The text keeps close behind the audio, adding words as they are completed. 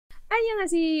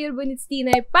Annyeonghaseyo,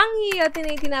 bonitsinay, panghiyo,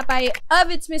 tinay-tinapay of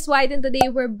It's Miss White, and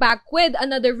today we're back with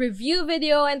another review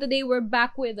video, and today we're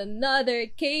back with another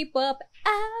K-pop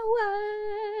hour.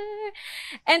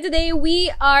 And today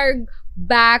we are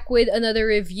back with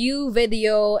another review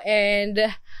video,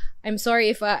 and I'm sorry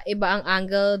if iba ang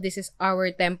angle. This is our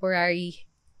temporary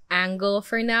angle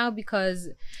for now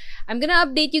because I'm gonna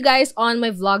update you guys on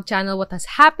my vlog channel what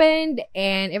has happened,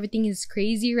 and everything is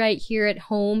crazy right here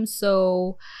at home.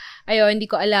 So ayun, hindi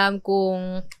ko alam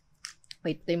kung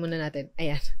wait, tayo muna natin.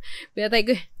 Ayan. Pinatay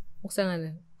ko. Buksan nga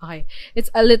na. Okay.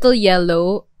 It's a little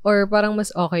yellow or parang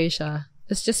mas okay siya.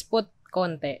 Let's just put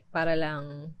konti para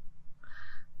lang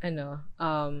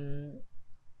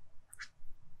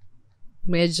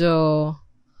medyo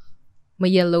may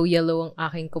yellow ang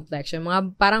aking complexion.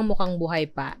 Mga parang mukhang buhay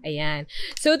pa. Ayan.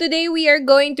 So today we are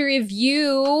going to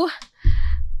review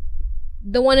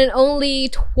the one and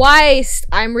only Twice.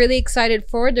 I'm really excited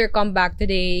for their comeback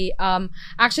today.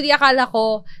 Actually, akala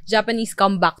ko Japanese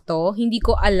comeback to. Hindi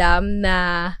ko alam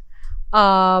na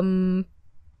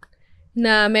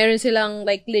meron silang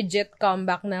like legit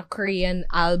comeback na Korean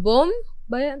album.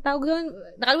 Ba ang tawag doon?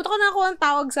 Nakalimutan ko na ako ang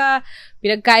tawag sa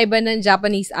pinagkaiba ng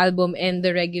Japanese album and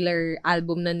the regular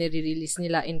album na nire-release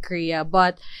nila in Korea.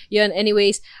 But, yun,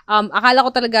 anyways, akala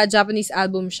ko talaga Japanese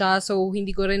album siya, so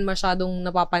hindi ko rin masyadong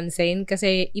napapansin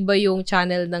kasi iba yung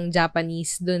channel ng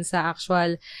Japanese dun sa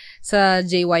actual, sa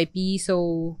JYP,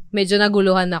 so medyo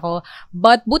naguluhan ako.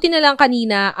 But, buti na lang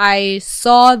kanina, I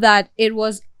saw that it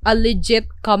was a legit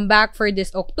comeback for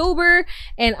this October,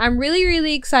 and I'm really,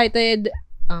 really excited.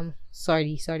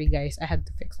 Sorry guys, I had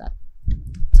to fix that.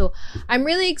 So, I'm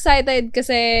really excited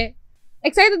kasi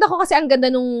excited ako kasi ang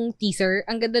ganda nung teaser,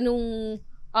 ang ganda nung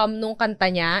kanta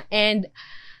niya, and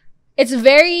it's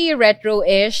very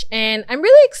retro-ish, and I'm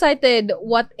really excited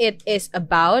what it is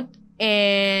about.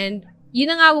 And yun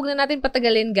na nga, wag na natin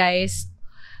patagalin guys.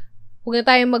 Huwag na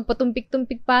tayong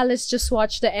magpatumpik-tumpik pa. Let's just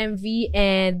watch the MV.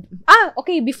 And,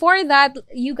 okay, before that,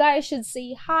 you guys should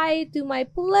say hi to my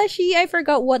plushie. I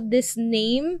forgot what this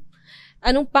name.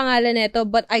 Anong pangalan nito?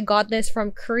 But I got this from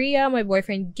Korea. My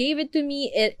boyfriend gave it to me.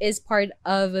 It is part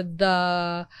of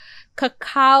the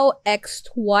Kakao X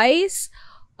Twice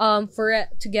for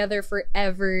Together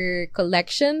Forever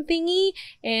collection thingy.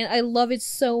 And I love it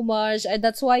so much.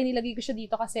 That's why nilagay ko siya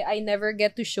dito kasi I never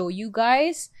get to show you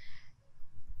guys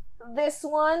this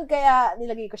one, kaya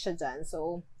nilagay ko siya dyan.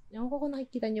 So, ewan ko kung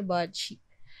nakikita nyo ba,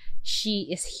 she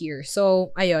is here. So,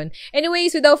 ayun.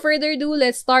 Anyways, without further ado,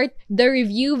 let's start the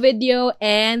review video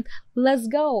and let's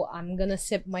go. I'm gonna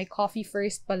sip my coffee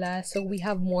first pala so we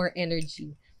have more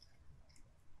energy.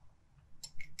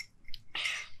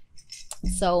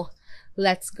 So,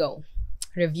 let's go.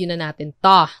 Review na natin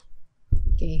to.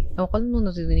 Okay. Ewan ko nung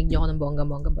natinig niyo ako ng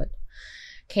bongga-bongga, but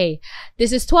okay,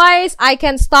 this is Twice, I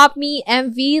Can't Stop Me,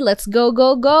 MV, let's go,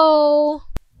 go, go!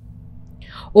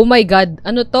 Oh my God,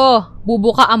 ano to?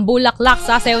 Bubuka ang bulaklak,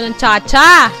 sasayaw ng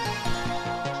cha-cha!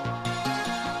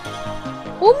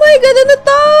 Oh my God, ano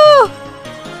to?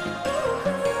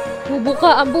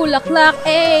 Bubuka ang bulaklak,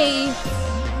 eh!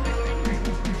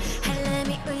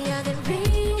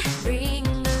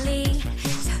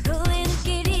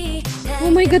 Oh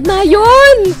my God, na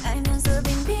yun!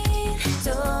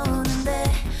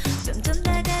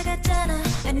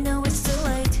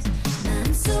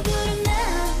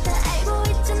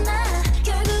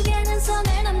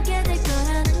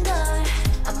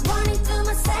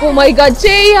 Oh my God,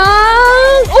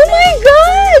 Chaeyoung! Oh my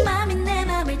God!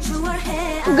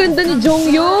 Ang ganda ni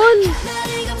Jonghyun!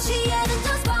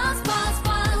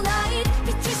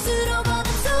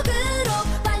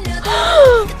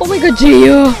 Oh my God,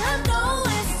 Chaeyoung!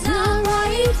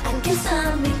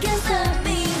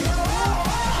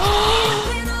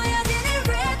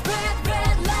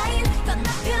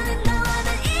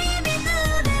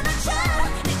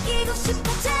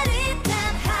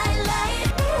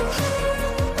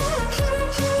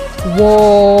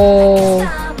 Wow!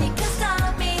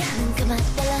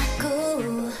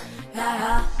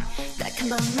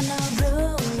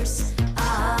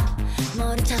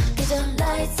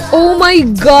 Oh my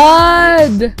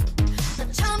God!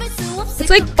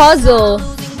 It's like puzzle.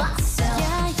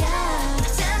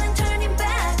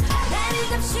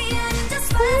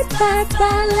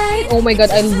 Oh my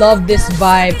God, I love this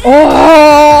vibe.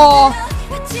 Oh!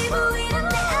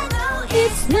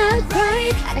 It's not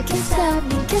right. I can't stop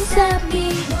me, can't stop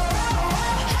me.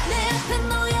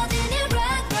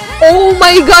 Oh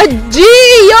my God,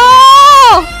 Gio!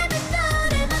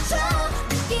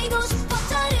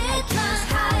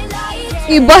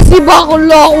 Iba-siba ko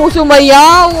lang akong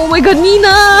sumayaw. Oh my God,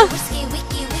 Nina!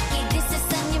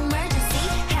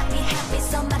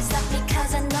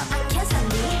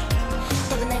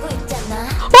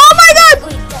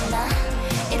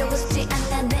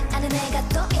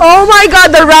 Oh my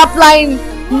God, the rap line!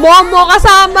 Momo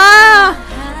kasama!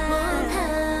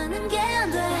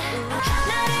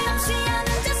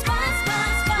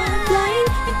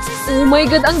 Oh my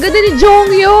God, ang ganda ni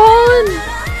Jonghyun!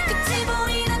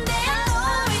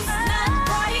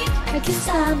 I can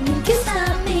stop me, can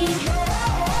stop me.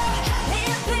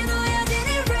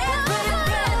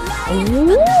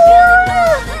 Oh!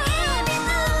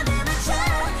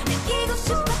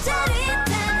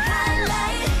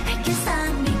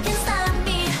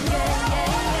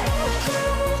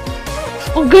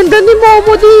 Ang ganda ni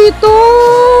Momo dito!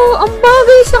 Ang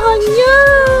bagay sa kanya!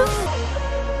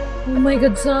 Oh my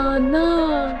God, sana!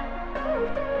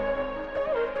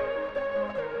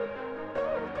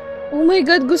 Oh my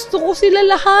God, gusto ko sila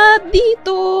lahat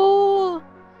dito!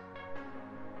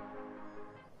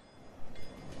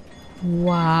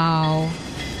 Wow!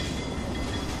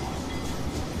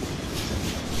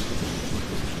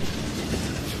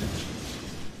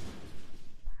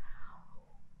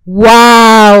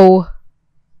 Wow!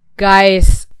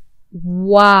 Guys,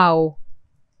 wow!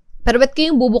 Pero ba't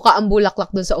kayong bubuka ang bulaklak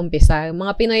dun sa umpisa?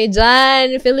 Mga Pinoy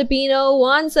dyan, Filipino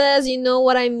onces, you know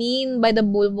what I mean by the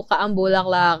bubuka ang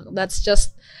bulaklak. That's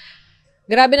just,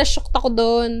 grabe na shocked ako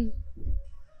dun.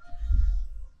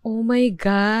 Oh my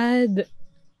God.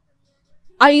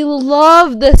 I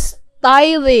love the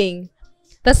styling.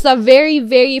 That's the very,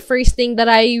 very first thing that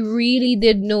I really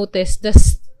did notice. The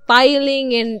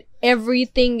styling and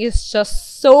everything is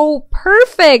just so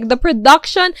perfect. The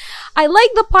production, I like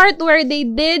the part where they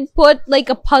did put like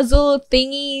a puzzle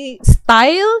thingy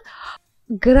style.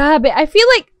 Grabe. I feel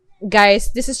like,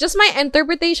 guys, this is just my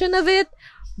interpretation of it,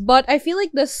 but I feel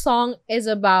like the song is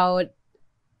about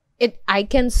it. I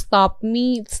Can't Stop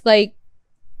Me. It's like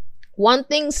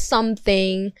wanting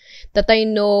something that I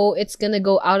know it's gonna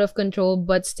go out of control,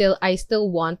 but still, I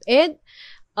still want it.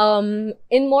 And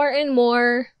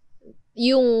more,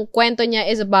 yung kwento niya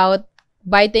is about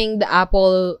biting the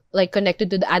apple, like connected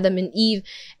to the Adam and Eve.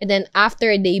 And then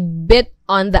after they bit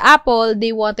on the apple,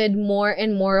 they wanted more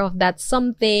and more of that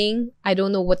something. I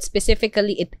don't know what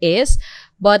specifically it is,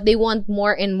 but they want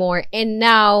more and more. And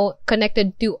now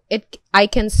connected to it, I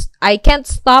Can't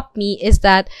Stop Me is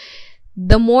that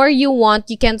the more you want,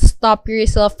 you can't stop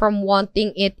yourself from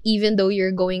wanting it, even though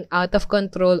you're going out of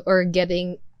control or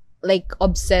getting like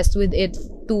obsessed with it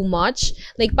too much.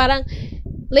 Like parang,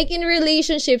 like in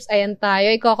relationships, ayan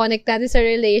tayo, i-connect natin sa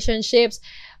relationships.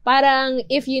 Parang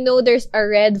if you know there's a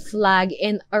red flag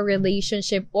in a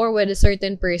relationship or with a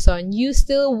certain person, you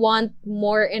still want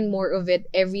more and more of it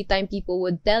every time people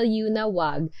would tell you na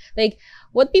wag. Like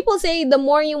what people say, the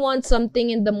more you want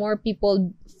something and the more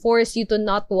people force you to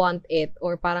not want it,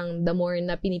 or parang the more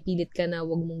na pinipilit ka na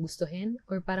wag mong gustuhin,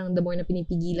 or parang the more na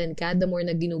pinipigilan ka, the more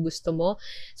na ginugusto mo.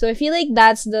 So I feel like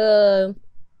that's the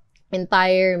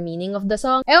entire meaning of the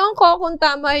song. Ewan ko kung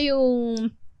tama yung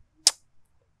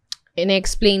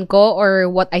in-explain ko or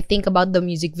what I think about the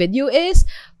music video is,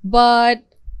 but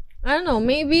I don't know,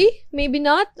 maybe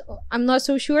not. I'm not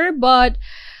so sure, but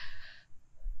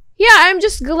yeah, I'm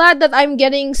just glad that I'm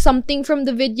getting something from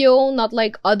the video, not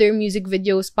like other music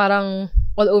videos, parang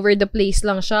all over the place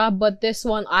lang siya. But this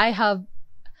one, I have,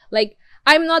 like,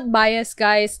 I'm not biased,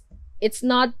 guys. It's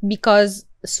not because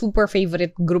super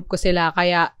favorite group ko sila,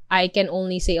 kaya I can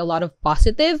only say a lot of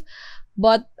positive.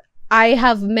 But I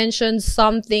have mentioned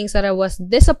some things that I was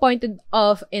disappointed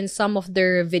of in some of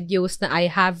their videos that I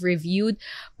have reviewed.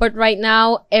 But right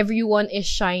now, everyone is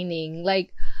shining.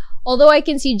 Like, although I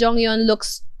can see Jonghyun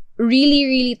looks really,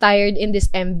 really tired in this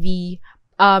MV.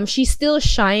 She still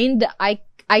shined. I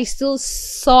still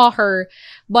saw her,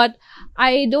 but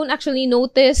I don't actually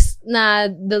notice na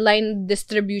the line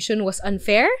distribution was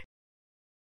unfair.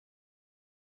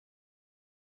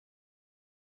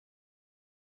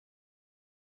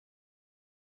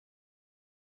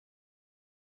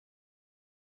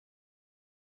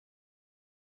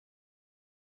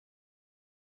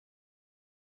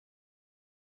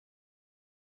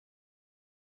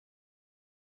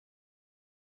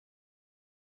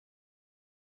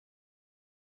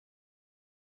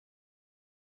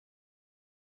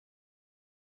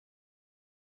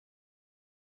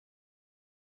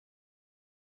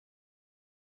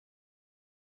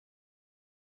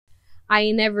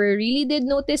 I never really did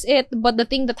notice it, but the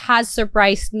thing that has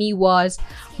surprised me was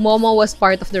Momo was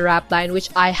part of the rap line, which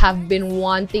I have been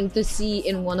wanting to see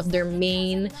in one of their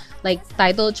main like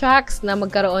title tracks na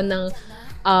magkaroon ng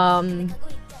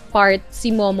part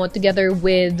si Momo together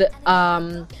with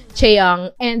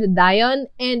Chaeyoung and Dayon.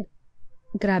 And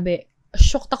grabe,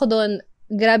 shocked ako doon.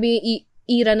 Grabe yung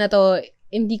era na to.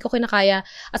 Hindi ko kinakaya.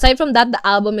 Aside from that, the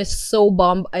album is so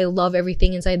bomb. I love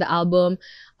everything inside the album.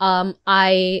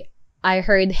 I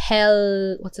heard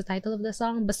Hell, what's the title of the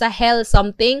song? Basta Hell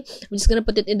something. I'm just gonna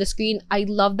put it in the screen. I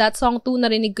love that song too.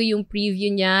 Narinig ko yung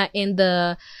preview niya in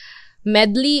the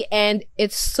medley and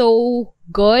it's so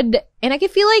good. And I can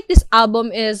feel like this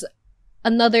album is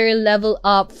another level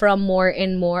up from More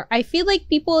and More. I feel like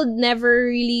people never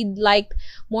really liked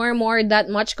More and More that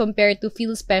much compared to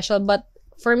Feel Special, but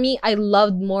for me, I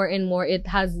loved More and More. It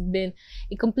has been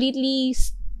a completely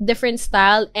different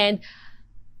style, and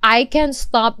I Can't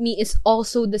Stop Me is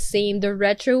also the same. The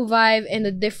retro vibe and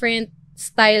the different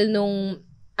style nung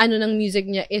ng music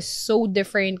niya is so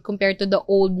different compared to the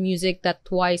old music that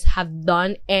Twice have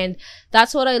done. And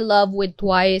that's what I love with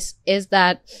Twice is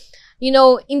that, you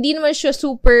know, hindi naman siya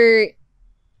super,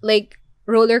 like,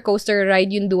 roller coaster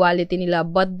ride yung duality nila,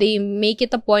 but they make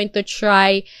it a point to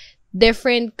try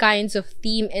different kinds of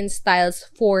theme and styles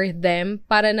for them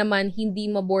para naman hindi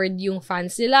maboard yung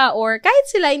fans nila, or kahit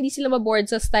sila, hindi sila maboard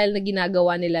sa style na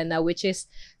ginagawa nila na, which is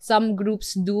some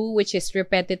groups do, which is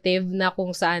repetitive na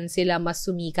kung saan sila mas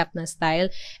sumikat na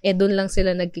style, dun lang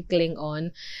sila nagkikling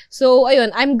on. So,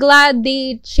 ayun, I'm glad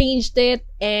they changed it,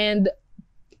 and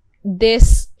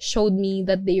this showed me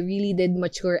that they really did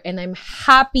mature, and I'm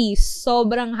happy,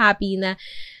 sobrang happy na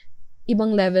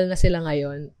ibang level na sila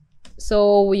ngayon.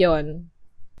 So, yun.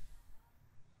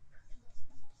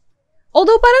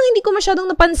 Although, parang hindi ko masyadong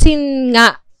napansin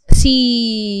nga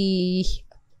si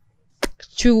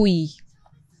Chewy.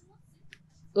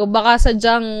 O baka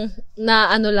sadyang na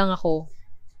ano lang ako.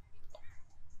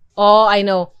 Oh, I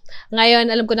know. Ngayon,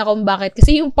 alam ko na kung bakit.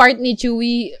 Kasi yung part ni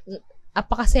Chewy,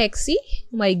 apaka-sexy.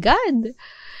 Oh my God.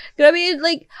 Grabe,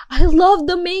 like, I love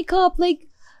the makeup. Like,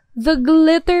 the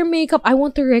glitter makeup. I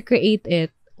want to recreate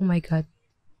it. Oh my God.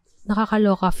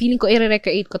 Nakakaloka. Feeling ko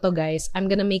i-recreate ko to, guys. I'm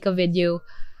gonna make a video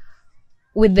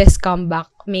with this comeback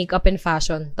makeup and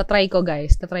fashion. Tatry ko,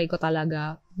 guys. Tatry ko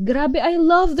talaga. Grabe, I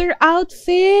love their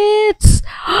outfits!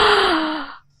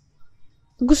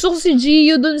 Gusto ko si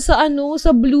Gio dun sa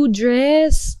sa blue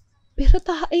dress. Pero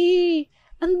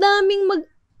ang daming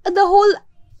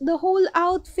the whole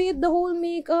outfit, the whole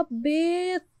makeup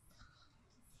bit.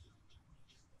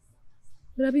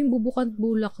 Grabe yung bubukan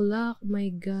bulaklak. Oh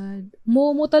my God.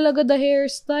 Momo talaga the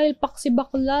hairstyle. Paksi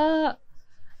bakla.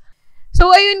 So,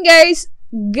 ayun guys.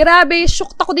 Grabe.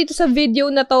 Shocked ako dito sa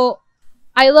video na to.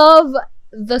 I love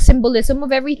the symbolism of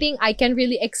everything. I can't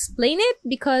really explain it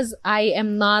because I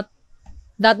am not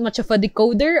that much of a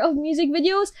decoder of music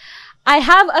videos. I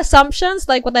have assumptions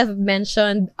like what I've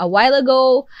mentioned a while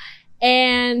ago.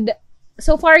 And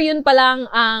so far, yun pa lang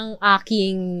ang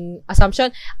aking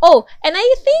assumption. Oh, and I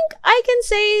think I can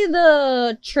say the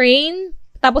train,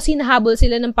 tapos hinahabol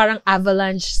sila ng parang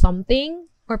avalanche something,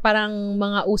 or parang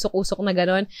mga usok-usok na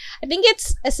ganon. I think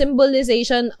it's a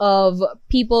symbolization of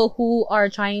people who are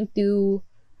trying to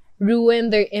ruin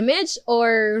their image,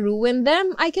 or ruin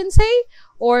them, I can say,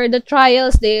 or the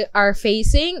trials they are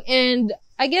facing. And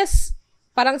I guess,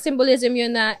 parang symbolism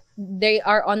yun na they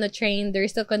are on a train, they're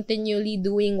still continually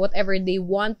doing whatever they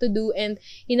want to do, and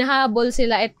hinahabol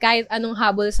sila, at kahit anong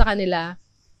habol sa kanila,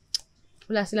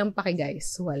 wala silang pake,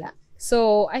 guys. Wala.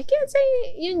 So, I can't say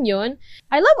yun.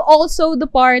 I love also the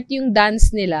part, yung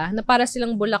dance nila, na para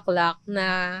silang bulaklak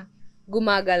na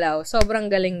gumagalaw. Sobrang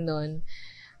galing nun.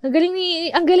 Ang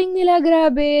galing nila,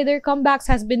 grabe. Their comebacks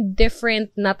has been different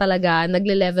na talaga.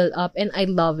 Nagle-level up, and I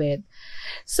love it.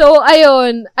 So,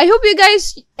 ayun. I hope you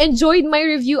guys enjoyed my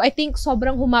review. I think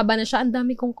sobrang humaba na siya. Ang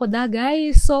dami kong koda,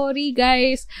 guys. Sorry,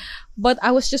 guys. But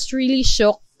I was just really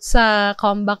shocked sa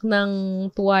comeback ng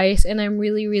Twice, and I'm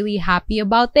really, really happy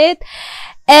about it.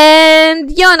 And,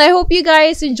 yun, I hope you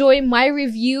guys enjoy my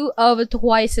review of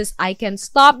Twice's I Can't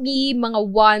Stop Me.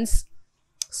 Mga ones,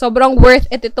 sobrang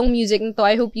worth it itong music nito.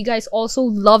 I hope you guys also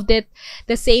loved it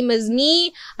the same as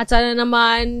me. At sana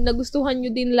naman nagustuhan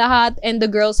nyo din lahat. And the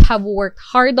girls have worked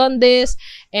hard on this.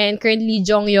 And currently,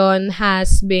 Jonghyun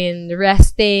has been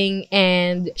resting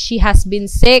and she has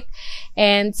been sick.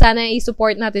 And sana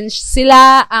i-support natin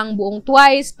sila, ang buong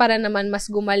Twice, para naman mas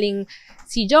gumaling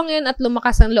si Jonghyun at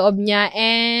lumakas ang loob niya.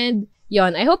 And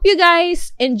yon, I hope you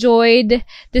guys enjoyed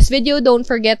this video. Don't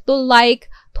forget to like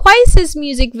Twice's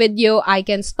music video, I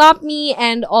Can't Stop Me,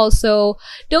 and also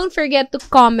don't forget to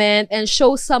comment and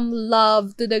show some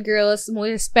love to the girls,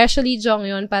 most especially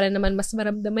Jonghyun, para naman mas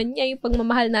maramdaman niya yung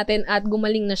pagmamahal natin at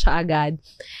gumaling na siya agad.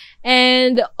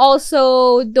 And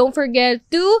also, don't forget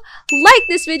to like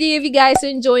this video if you guys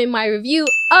enjoy my review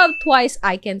of Twice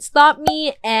I Can't Stop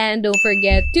Me. And don't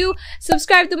forget to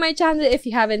subscribe to my channel if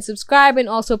you haven't subscribed. And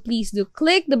also, please do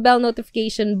click the bell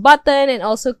notification button, and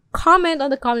also comment on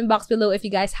the comment box below if you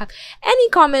guys have any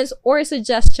comments or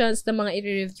suggestions na mga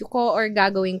i-review ko or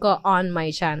gagawin ko on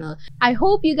my channel. I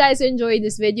hope you guys enjoyed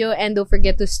this video, and don't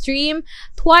forget to stream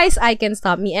twice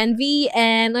ICANTSTOPME NV,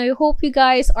 and I hope you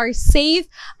guys are safe.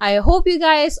 I hope you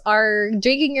guys are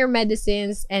drinking your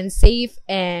medicines and safe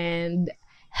and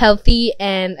healthy,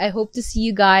 and I hope to see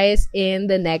you guys in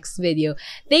the next video.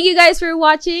 Thank you guys for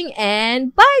watching,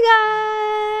 and bye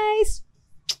guys!